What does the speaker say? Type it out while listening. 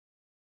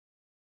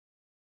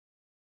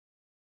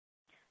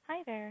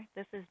Hi there,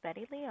 this is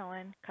Betty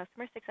Leowen,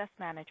 Customer Success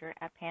Manager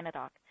at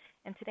PandaDoc,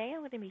 and today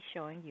I'm going to be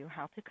showing you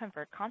how to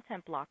convert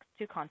content blocks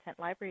to content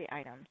library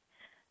items.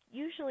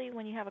 Usually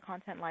when you have a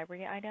content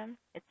library item,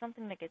 it's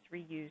something that gets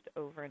reused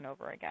over and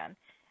over again.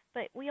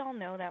 But we all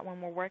know that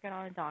when we're working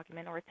on a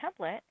document or a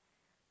template,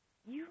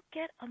 you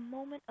get a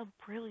moment of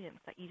brilliance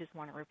that you just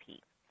want to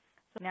repeat.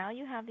 So now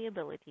you have the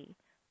ability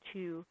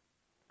to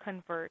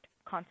convert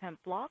content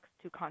blocks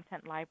to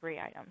content library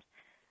items.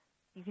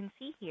 You can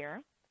see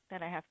here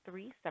that I have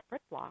three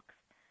separate blocks.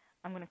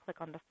 I'm going to click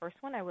on the first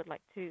one I would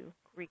like to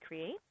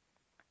recreate.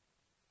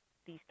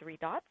 These three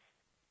dots,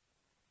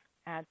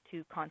 add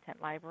to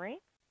content library.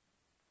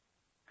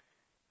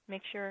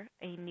 Make sure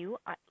a new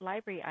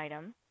library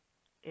item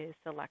is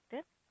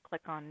selected.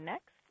 Click on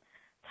next.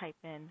 Type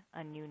in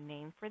a new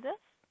name for this.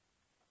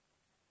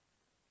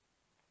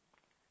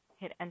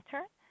 Hit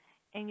enter.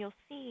 And you'll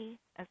see,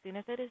 as soon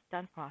as it is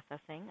done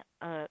processing,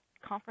 a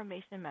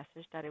confirmation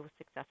message that it was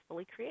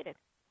successfully created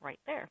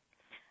right there.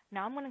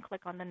 Now I'm going to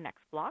click on the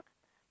next block.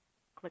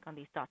 Click on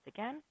these dots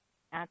again,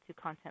 add to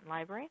content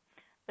library.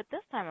 But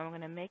this time I'm going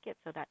to make it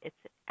so that it's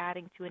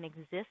adding to an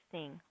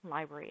existing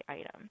library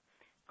item.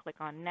 Click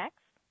on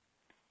next,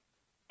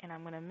 and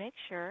I'm going to make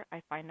sure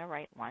I find the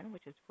right one,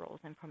 which is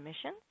roles and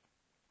permissions.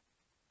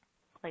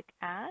 Click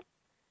add,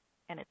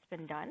 and it's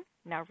been done.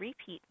 Now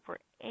repeat for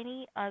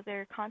any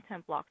other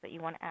content block that you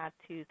want to add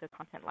to the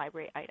content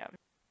library item.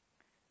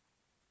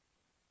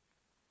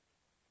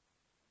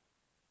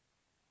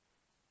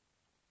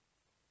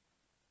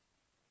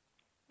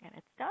 And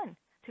it's done.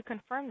 To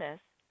confirm this,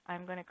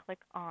 I'm going to click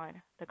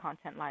on the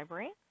content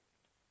library,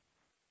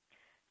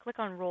 click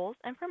on roles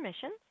and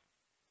permissions,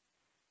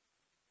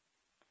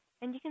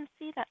 and you can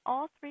see that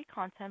all three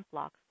content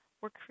blocks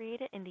were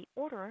created in the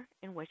order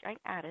in which I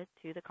added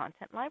to the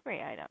content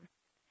library item.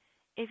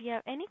 If you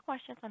have any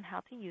questions on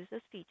how to use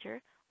this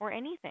feature or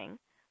anything,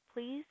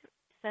 please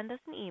send us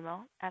an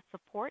email at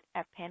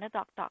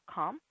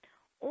support@pandadoc.com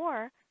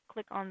or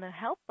click on the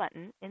help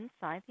button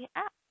inside the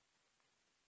app.